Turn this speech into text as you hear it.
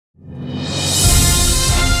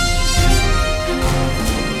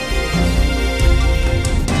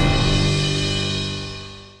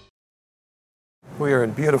We are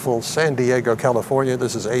in beautiful San Diego, California.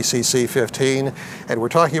 This is ACC 15, and we're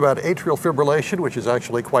talking about atrial fibrillation, which is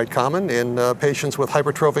actually quite common in patients with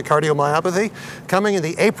hypertrophic cardiomyopathy. Coming in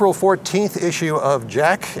the April 14th issue of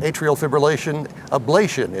JACC, Atrial Fibrillation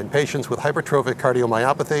Ablation in Patients with Hypertrophic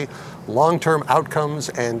Cardiomyopathy, Long-Term Outcomes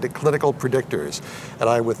and Clinical Predictors. And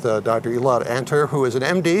I'm with Dr. Elad Anter, who is an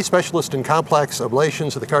MD, specialist in complex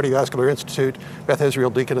ablations at the CardioVascular Institute, Beth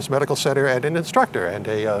Deaconess Medical Center, and an instructor and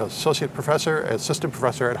a associate professor, assistant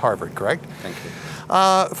professor at Harvard, correct? Thank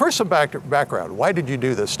you. First, some background. Why did you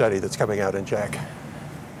do this study that's coming out in JACC?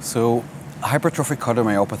 So, hypertrophic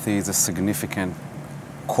cardiomyopathy is a significant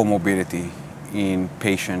comorbidity in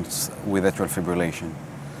patients with atrial fibrillation.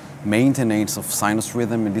 Maintenance of sinus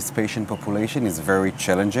rhythm in this patient population is very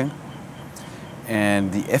challenging,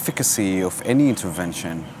 and the efficacy of any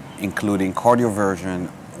intervention, including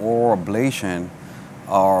cardioversion or ablation,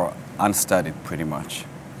 are unstudied pretty much.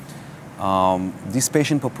 This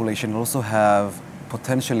patient population also have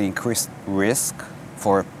potentially increased risk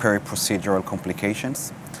for peri-procedural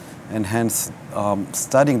complications, and hence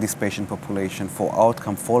studying this patient population for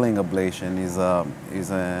outcome following ablation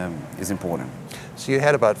is important. So you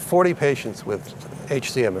had about 40 patients with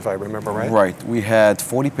HCM, if I remember right? Right. We had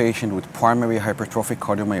 40 patients with primary hypertrophic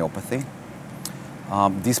cardiomyopathy.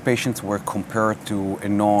 These patients were compared to a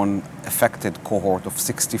non-affected cohort of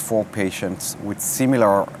 64 patients with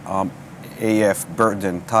similar AF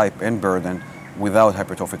burden, type and burden without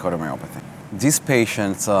hypertrophic cardiomyopathy. These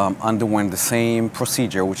patients underwent the same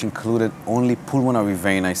procedure, which included only pulmonary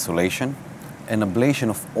vein isolation and ablation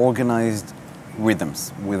of organized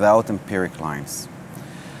rhythms without empiric lines.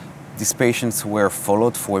 These patients were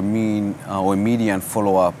followed for a median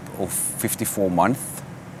follow-up of 54 months,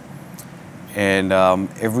 and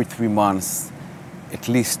every 3 months, at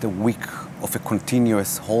least a week of a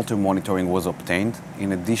continuous Holter monitoring was obtained,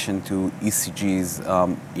 in addition to ECGs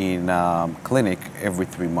in clinic every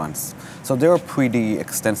 3 months. So they were pretty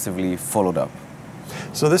extensively followed up.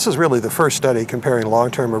 So this is really the first study comparing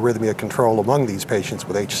long-term arrhythmia control among these patients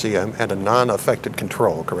with HCM and a non-affected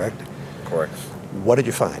control, correct? Correct. What did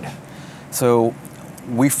you find? So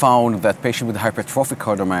we found that patients with hypertrophic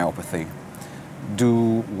cardiomyopathy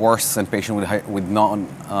do worse than patients with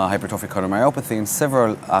non-hypertrophic cardiomyopathy in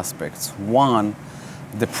several aspects. One,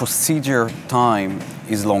 the procedure time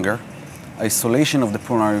is longer. Isolation of the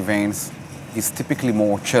pulmonary veins is typically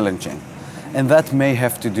more challenging. And that may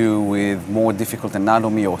have to do with more difficult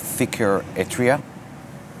anatomy or thicker atria.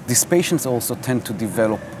 These patients also tend to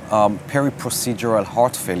develop peri-procedural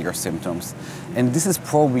heart failure symptoms. And this is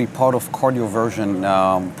probably part of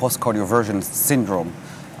cardioversion, post-cardioversion syndrome,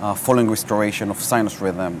 following restoration of sinus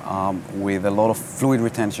rhythm with a lot of fluid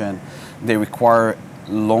retention. They require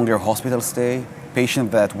longer hospital stay.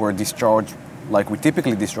 Patients that were discharged, like we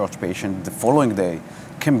typically discharge patients, the following day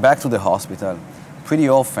came back to the hospital pretty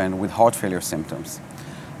often with heart failure symptoms.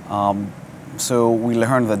 So we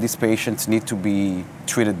learned that these patients need to be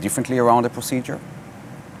treated differently around the procedure.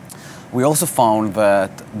 We also found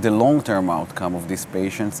that the long-term outcome of these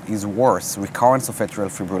patients is worse. Recurrence of atrial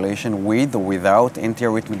fibrillation with or without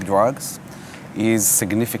antiarrhythmic drugs is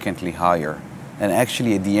significantly higher. And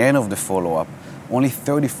actually at the end of the follow-up, only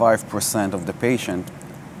 35% of the patients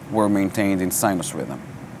were maintained in sinus rhythm.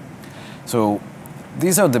 So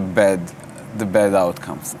these are the bad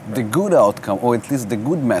outcomes. Right. The good outcome, or at least the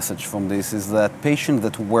good message from this, is that patients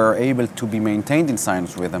that were able to be maintained in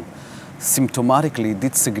sinus rhythm symptomatically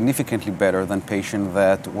did significantly better than patients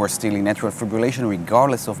that were still in atrial fibrillation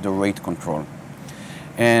regardless of the rate control.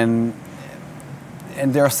 And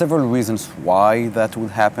there are several reasons why that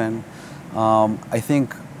would happen. I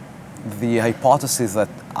think the hypothesis that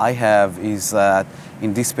I have is that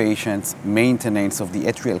in these patients, maintenance of the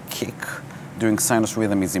atrial kick during sinus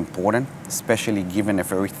rhythm is important, especially given a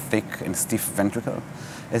very thick and stiff ventricle.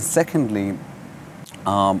 And secondly,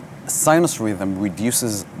 sinus rhythm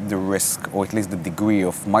reduces the risk, or at least the degree,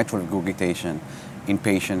 of mitral regurgitation in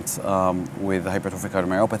patients with hypertrophic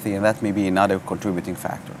cardiomyopathy, and that may be another contributing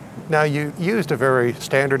factor. Now, you used a very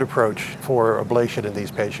standard approach for ablation in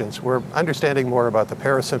these patients. We're understanding more about the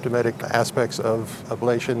parasymptomatic aspects of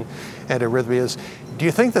ablation and arrhythmias. Do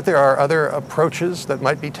you think that there are other approaches that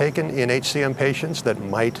might be taken in HCM patients that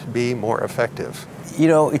might be more effective? You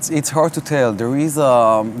know, it's hard to tell. There is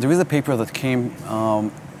a paper that came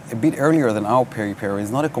a bit earlier than our paper.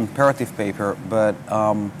 It's not a comparative paper, but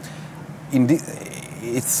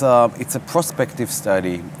it's a prospective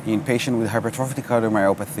study in patients with hypertrophic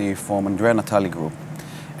cardiomyopathy from Andrea Natali group.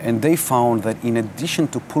 And they found that in addition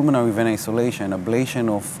to pulmonary vein isolation, ablation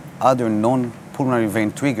of other non-pulmonary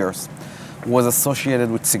vein triggers was associated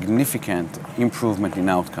with significant improvement in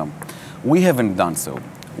outcome. We haven't done so.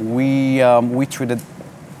 We treated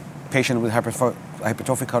patients with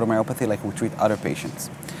hypertrophic cardiomyopathy like we treat other patients.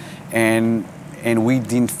 And we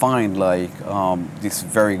didn't find these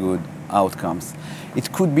very good outcomes.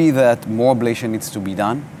 It could be that more ablation needs to be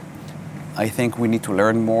done. I think we need to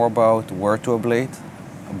learn more about where to ablate.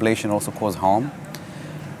 Ablation also causes harm.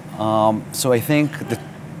 So I think that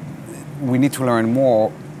we need to learn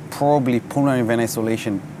more. Probably pulmonary vein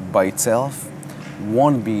isolation by itself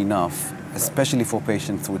won't be enough, especially for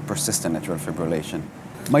patients with persistent atrial fibrillation.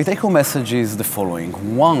 My take-home message is the following.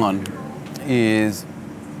 One is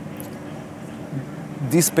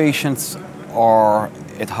these patients are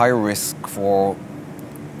at high risk for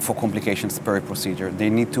complications peri-procedure. They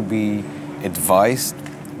need to be advised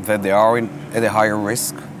that they are at a higher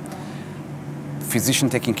risk. Physician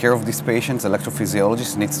taking care of these patients,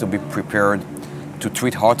 electrophysiologist, needs to be prepared to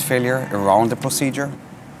treat heart failure around the procedure.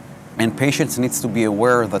 And patients needs to be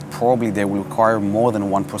aware that probably they will require more than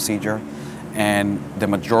one procedure, and the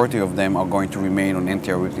majority of them are going to remain on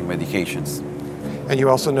antiarrhythmic medications. And you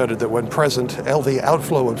also noted that when present, LV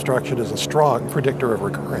outflow obstruction is a strong predictor of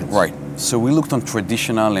recurrence. Right. So we looked on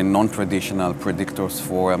traditional and non-traditional predictors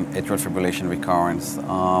for atrial fibrillation recurrence.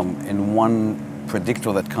 And one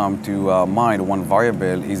predictor that comes to mind, one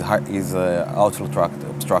variable, is outflow tract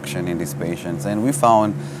obstruction in these patients. And we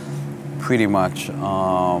found pretty much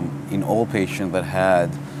in all patients that had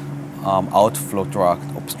outflow tract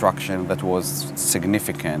obstruction that was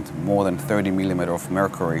significant, more than 30 millimeters of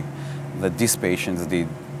mercury, that these patients did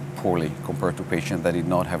poorly compared to patients that did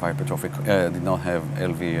not have did not have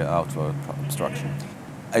LV outflow obstruction.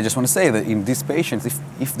 I just want to say that in these patients,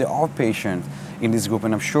 if there are patients in this group,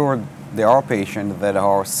 and I'm sure there are patients that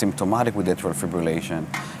are symptomatic with atrial fibrillation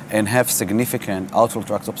and have significant outflow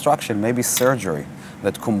tract obstruction, maybe surgery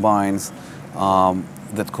that combines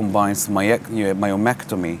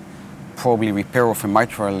myomectomy, probably repair of a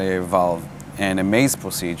mitral valve, and a MACE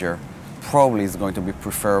procedure, probably is going to be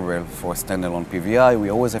preferable for a standalone PVI. We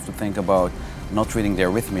always have to think about not treating the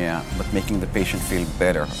arrhythmia, but making the patient feel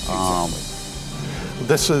better.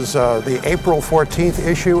 This is the April 14th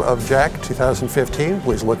issue of JACC 2015.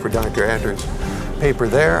 Please look for Dr. Anter's paper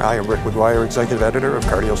there. I am Rick McGuire, Executive Editor of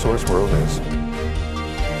CardioSource World News.